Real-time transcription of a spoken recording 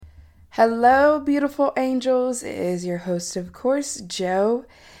Hello, beautiful angels. It is your host, of course, Joe.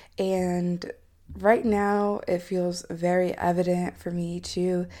 And right now, it feels very evident for me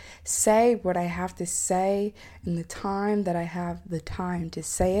to say what I have to say in the time that I have the time to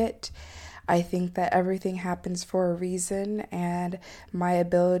say it. I think that everything happens for a reason, and my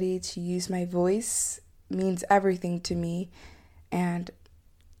ability to use my voice means everything to me. And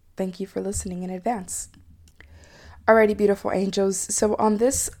thank you for listening in advance. Alrighty, beautiful angels. So, on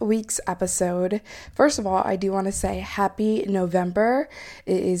this week's episode, first of all, I do want to say happy November.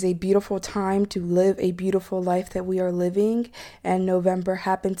 It is a beautiful time to live a beautiful life that we are living, and November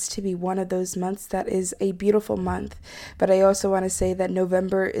happens to be one of those months that is a beautiful month. But I also want to say that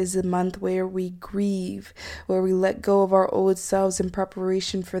November is a month where we grieve, where we let go of our old selves in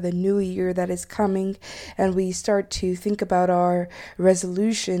preparation for the new year that is coming, and we start to think about our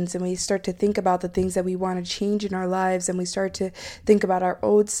resolutions, and we start to think about the things that we want to change in our lives, and we start to think about our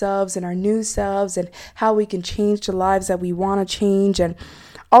old selves and our new selves and how we can change the lives that we want to change and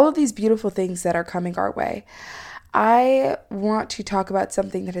all of these beautiful things that are coming our way. I want to talk about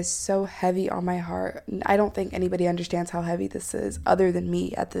something that is so heavy on my heart. I don't think anybody understands how heavy this is other than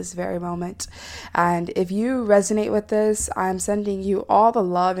me at this very moment. And if you resonate with this, I'm sending you all the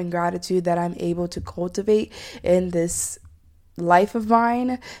love and gratitude that I'm able to cultivate in this life of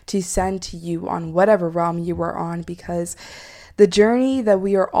mine to send to you on whatever realm you are on, because the journey that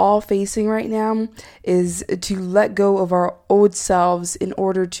we are all facing right now is to let go of our old selves in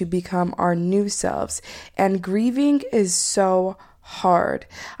order to become our new selves. And grieving is so hard.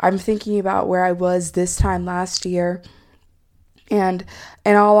 I'm thinking about where I was this time last year. And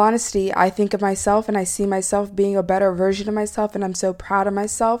in all honesty, I think of myself and I see myself being a better version of myself, and I'm so proud of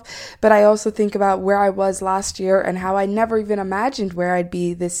myself. But I also think about where I was last year and how I never even imagined where I'd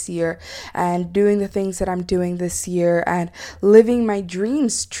be this year, and doing the things that I'm doing this year and living my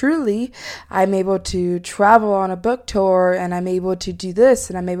dreams truly. I'm able to travel on a book tour, and I'm able to do this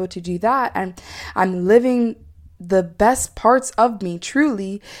and I'm able to do that, and I'm living the best parts of me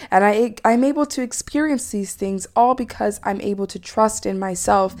truly, and I'm able to experience these things all because I'm able to trust in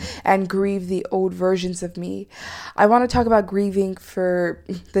myself and grieve the old versions of me. I want to talk about grieving for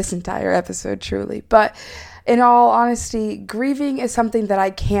this entire episode truly, but in all honesty, grieving is something that I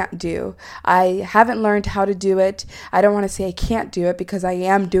can't do. I haven't learned how to do it. I don't want to say I can't do it because I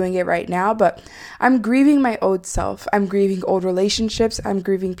am doing it right now, but I'm grieving my old self. I'm grieving old relationships. I'm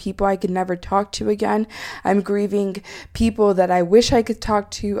grieving people I could never talk to again. I'm grieving people that I wish I could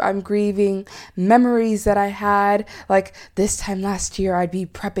talk to. I'm grieving memories that I had, like this time last year I'd be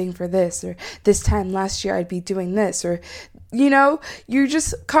prepping for this, or this time last year I'd be doing this, or you're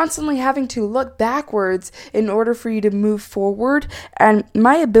just constantly having to look backwards in order for you to move forward. And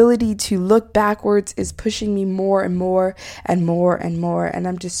my ability to look backwards is pushing me more and more and more and more. And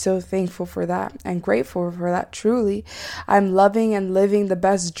I'm just so thankful for that and grateful for that, truly. I'm loving and living the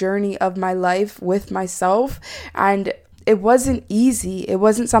best journey of my life with myself. And it wasn't easy. It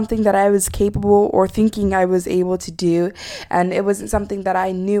wasn't something that I was capable or thinking I was able to do. And it wasn't something that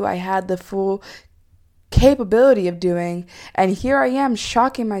I knew I had the full capability of doing, and here I am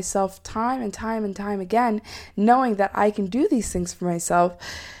shocking myself time and time and time again, knowing that I can do these things for myself.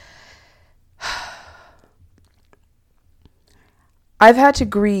 I've had to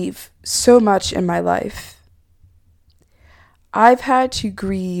grieve so much in my life. I've had to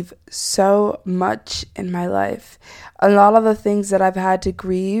grieve so much in my life. A lot of the things that I've had to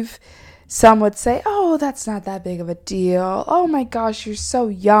grieve, some would say, oh, that's not that big of a deal. Oh my gosh, you're so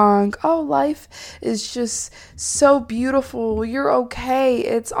young. Oh, life is just so beautiful. You're okay.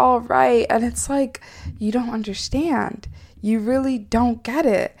 It's all right. And it's like, you don't understand. You really don't get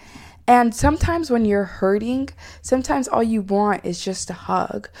it. And sometimes when you're hurting, sometimes all you want is just a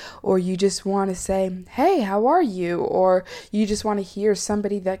hug, or you just want to say, hey, how are you? Or you just want to hear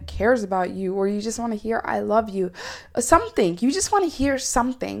somebody that cares about you, or you just want to hear, I love you, something. You just want to hear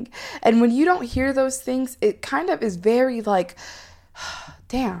something. And when you don't hear those things, it kind of is very like,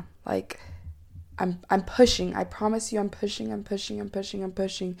 damn, like, I'm pushing. I promise you I'm pushing.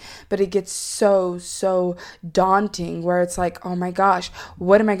 But it gets so daunting where it's like, oh my gosh,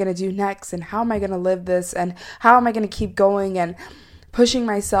 what am I going to do next? And how am I going to live this? And how am I going to keep going and pushing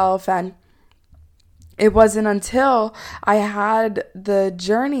myself? And it wasn't until I had the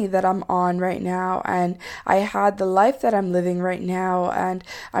journey that I'm on right now, and I had the life that I'm living right now, and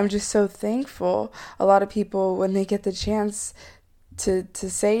I'm just so thankful. A lot of people, when they get the chance to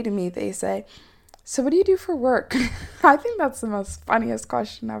say to me, they say, so what do you do for work? I think that's the most funniest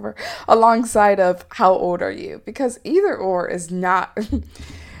question ever, alongside of how old are you? Because either or is not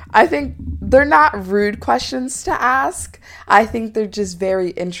I think they're not rude questions to ask. I think they're just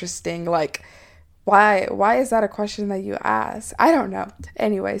very interesting. Like, why is that a question that you ask? I don't know.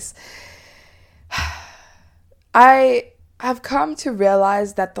 Anyways, I have come to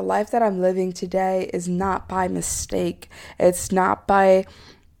realize that the life that I'm living today is not by mistake. It's not by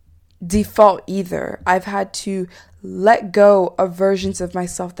default either. I've had to let go of versions of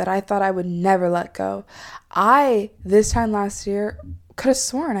myself that I thought I would never let go. This time last year, could have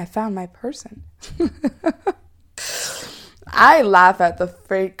sworn I found my person. I laugh at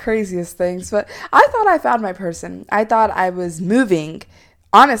the craziest things, but I thought I found my person. I thought I was moving.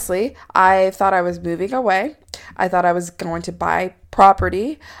 Honestly, I thought I was moving away. I thought I was going to buy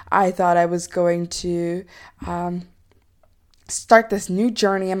property. I thought I was going to start this new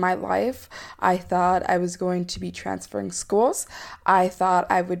journey in my life. I thought I was going to be transferring schools. I thought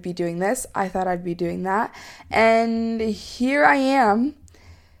I would be doing this. I thought I'd be doing that. And here I am,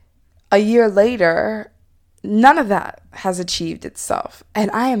 a year later. None of that has achieved itself.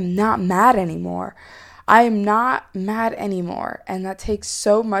 And I am not mad anymore. I am not mad anymore. And that takes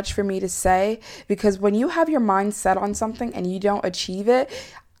so much for me to say, because when you have your mind set on something and you don't achieve it,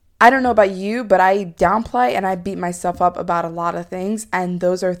 I don't know about you, but I downplay and I beat myself up about a lot of things. And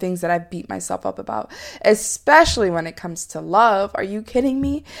those are things that I beat myself up about, especially when it comes to love. Are you kidding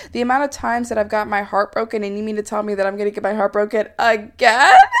me? The amount of times that I've got my heart broken and you mean to tell me that I'm going to get my heart broken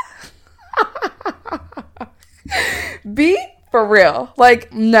again? Be for real.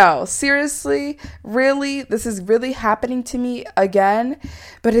 Like, no, seriously, really, this is really happening to me again.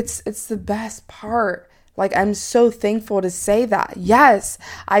 But it's the best part. Like, I'm so thankful to say that. Yes,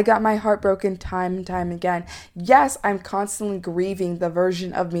 I got my heart broken time and time again. Yes, I'm constantly grieving the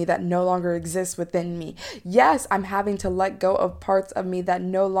version of me that no longer exists within me. Yes, I'm having to let go of parts of me that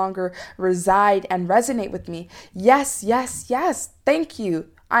no longer reside and resonate with me. Yes, yes, yes. Thank you.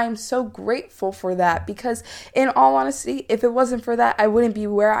 I am so grateful for that, because in all honesty, if it wasn't for that, I wouldn't be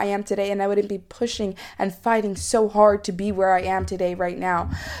where I am today, and I wouldn't be pushing and fighting so hard to be where I am today right now.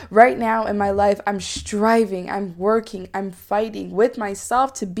 Right now in my life, I'm striving, I'm working, I'm fighting with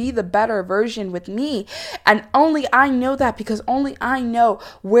myself to be the better version with me. And only I know that, because only I know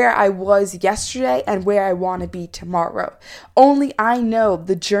where I was yesterday and where I want to be tomorrow. Only I know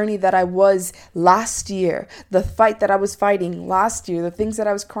the journey that I was last year, the fight that I was fighting last year, the things that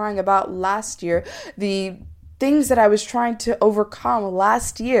I was crying about last year, the things that I was trying to overcome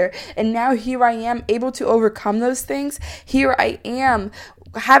last year. And now here I am able to overcome those things. Here I am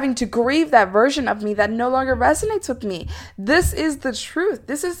having to grieve that version of me that no longer resonates with me. This is the truth.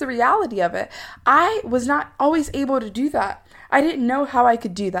 This is the reality of it. I was not always able to do that. I didn't know how I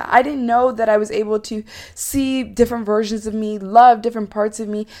could do that. I didn't know that I was able to see different versions of me, love different parts of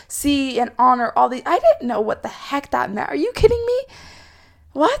me, see and honor all these. I didn't know what the heck that meant. Are you kidding me?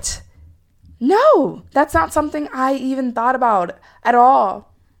 What? No, that's not something I even thought about at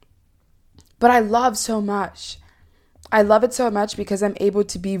all. But I love so much. I love it so much because I'm able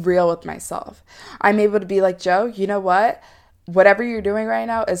to be real with myself. I'm able to be like, Joe, you know what? Whatever you're doing right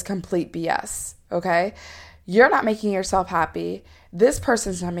now is complete BS, okay? You're not making yourself happy. This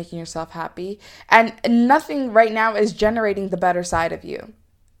person's not making yourself happy. And nothing right now is generating the better side of you,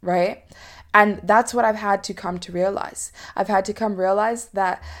 right? And that's what I've had to come to realize. I've had to come realize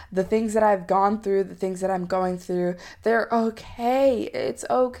that the things that I've gone through, the things that I'm going through, they're okay. It's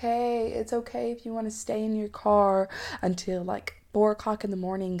okay. It's okay if you want to stay in your car until like 4 o'clock in the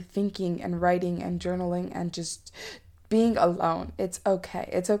morning thinking and writing and journaling and just being alone. It's okay.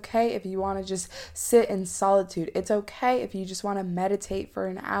 It's okay if you want to just sit in solitude. It's okay if you just want to meditate for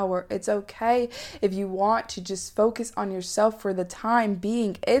an hour. It's okay if you want to just focus on yourself for the time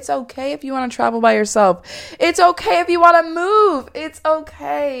being. It's okay if you want to travel by yourself. It's okay if you want to move. It's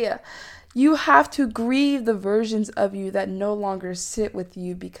okay. You have to grieve the versions of you that no longer sit with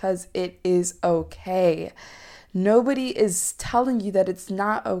you, because it is okay. Nobody is telling you that it's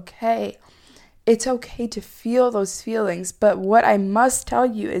not okay. It's okay to feel those feelings, but what I must tell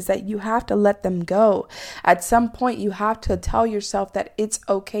you is that you have to let them go. At some point, you have to tell yourself that it's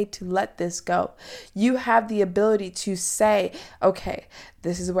okay to let this go. You have the ability to say, okay,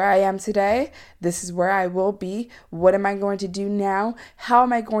 this is where I am today. This is where I will be. What am I going to do now? How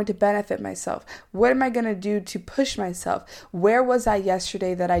am I going to benefit myself? What am I going to do to push myself? Where was I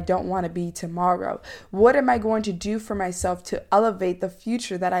yesterday that I don't want to be tomorrow? What am I going to do for myself to elevate the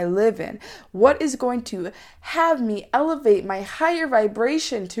future that I live in? What is going to have me elevate my higher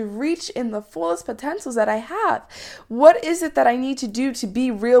vibration to reach in the fullest potentials that I have? What is it that I need to do to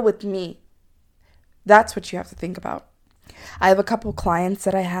be real with me? That's what you have to think about. I have a couple clients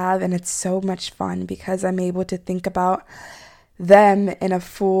that I have, and it's so much fun because I'm able to think about them in a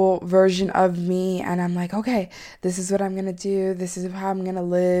full version of me, and I'm like, okay, this is what I'm gonna do, this is how I'm gonna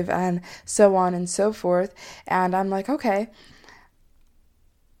live, and so on and so forth. And I'm like, okay,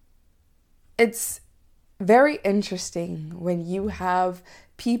 it's very interesting when you have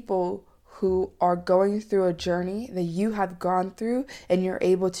people who are going through a journey that you have gone through and you're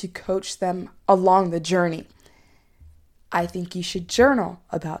able to coach them along the journey. I think you should journal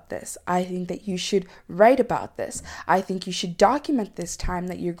about this. I think that you should write about this. I think you should document this time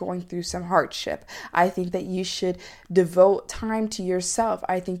that you're going through some hardship. I think that you should devote time to yourself.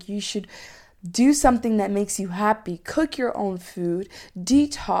 I think you should do something that makes you happy. Cook your own food,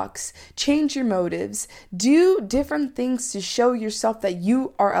 detox, change your motives, do different things to show yourself that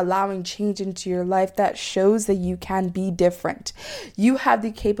you are allowing change into your life that shows that you can be different. You have the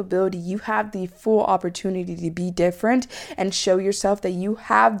capability, you have the full opportunity to be different and show yourself that you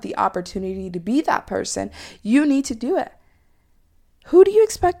have the opportunity to be that person. You need to do it. Who do you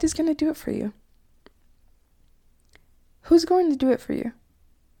expect is going to do it for you? Who's going to do it for you?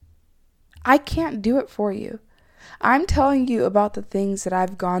 I can't do it for you. I'm telling you about the things that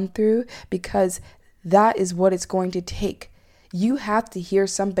I've gone through because that is what it's going to take. You have to hear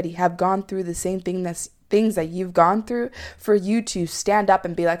somebody have gone through the same things that you've gone through for you to stand up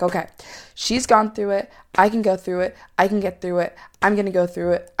and be like, okay, she's gone through it. I can go through it. I can get through it. I'm going to go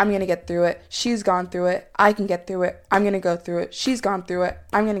through it. I'm going to get through it. She's gone through it. I can get through it. I'm going to go through it. She's gone through it.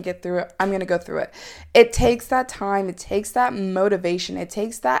 I'm going to get through it. I'm going to go through it. It takes that time. It takes that motivation. It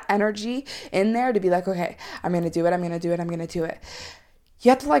takes that energy in there to be like, okay, I'm going to do it. I'm going to do it. I'm going to do it. You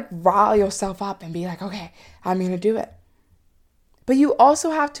have to like rile yourself up and be like, okay, I'm going to do it. But you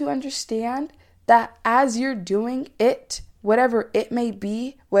also have to understand that as you're doing it, whatever it may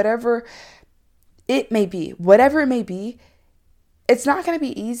be, it's not going to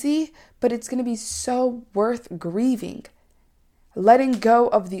be easy, but it's going to be so worth grieving. Letting go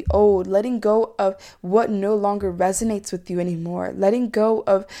of the old, letting go of what no longer resonates with you anymore, letting go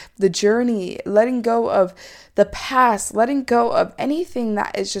of the journey, letting go of the past, letting go of anything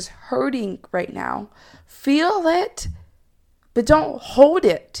that is just hurting right now. Feel it, but don't hold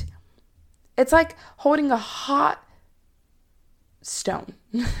it. It's like holding a hot stone.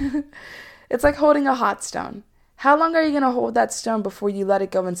 It's like holding a hot stone. How long are you going to hold that stone before you let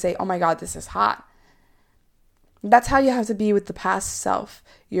it go and say, oh my God, this is hot? That's how you have to be with the past self,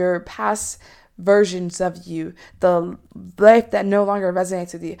 your past versions of you, the life that no longer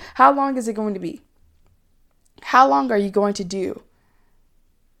resonates with you. How long is it going to be? How long are you going to do?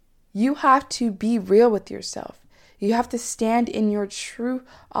 You have to be real with yourself. You have to stand in your true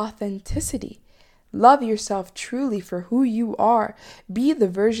authenticity. Love yourself truly for who you are. Be the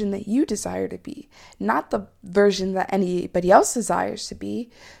version that you desire to be, not the version that anybody else desires to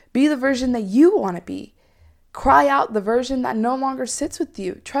be. Be the version that you want to be. Cry out the version that no longer sits with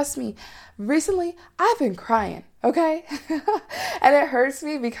you. Trust me, recently I've been crying, okay? And it hurts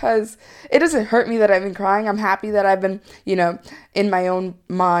me because it doesn't hurt me that I've been crying. I'm happy that I've been, in my own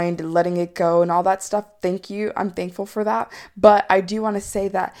mind, letting it go and all that stuff. Thank you. I'm thankful for that. But I do want to say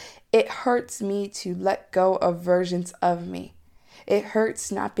that it hurts me to let go of versions of me. It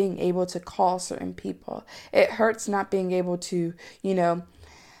hurts not being able to call certain people. It hurts not being able to,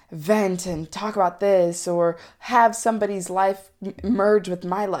 vent and talk about this or have somebody's life merge with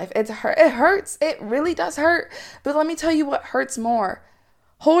my life. It hurts. It really does hurt. But let me tell you what hurts more.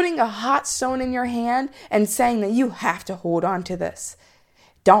 Holding a hot stone in your hand and saying that you have to hold on to this.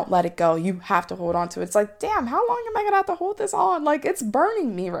 Don't let it go. You have to hold on to it. It's like, damn, how long am I going to have to hold this on? Like, it's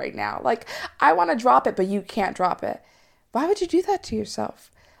burning me right now. Like, I want to drop it, but you can't drop it. Why would you do that to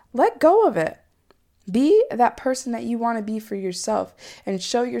yourself? Let go of it. Be that person that you want to be for yourself and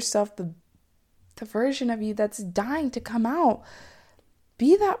show yourself the version of you that's dying to come out.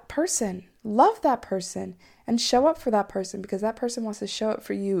 Be that person. Love that person and show up for that person because that person wants to show up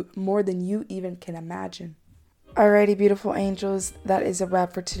for you more than you even can imagine. Alrighty, beautiful angels, that is a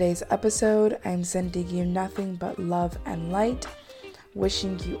wrap for today's episode. I'm sending you nothing but love and light.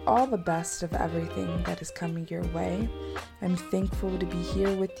 Wishing you all the best of everything that is coming your way. I'm thankful to be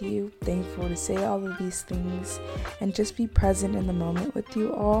here with you, thankful to say all of these things and just be present in the moment with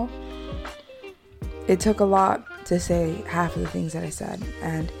you all. It took a lot to say half of the things that I said,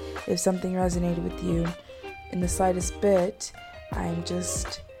 and if something resonated with you in the slightest bit, I'm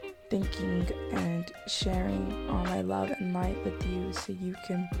just thinking and sharing all my love and light with you so you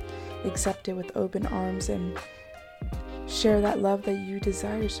can accept it with open arms and share that love that you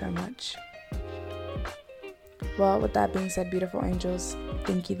desire so much. Well, with that being said, beautiful angels,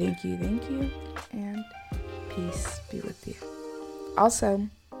 thank you, and peace be with you. Also,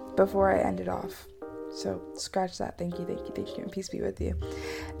 before I end it off, So scratch that. Thank you, and peace be with you.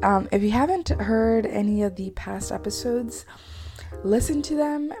 If you haven't heard any of the past episodes, listen to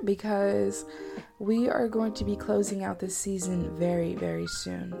them, because we are going to be closing out this season very, very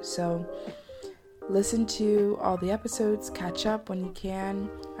soon. So listen to all the episodes, catch up when you can.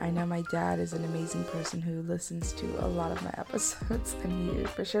 I know my dad is an amazing person who listens to a lot of my episodes, and he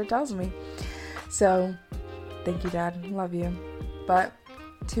for sure tells me. So thank you, Dad. Love you. But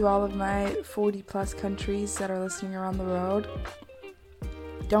to all of my 40 plus countries that are listening around the world,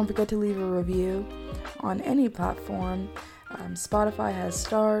 don't forget to leave a review on any platform. Spotify has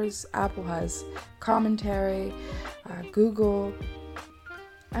stars, Apple has commentary, Google,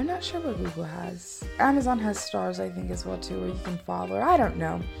 I'm not sure what Google has. Amazon has stars, I think, as well too, where you can follow, or I don't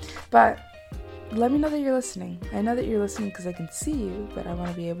know. But let me know that you're listening. I know that you're listening because I can see you, but I want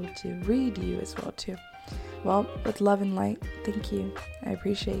to be able to read you as well too. Well, with love and light, thank you. I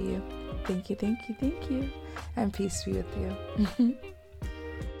appreciate you. Thank you. And peace be with you.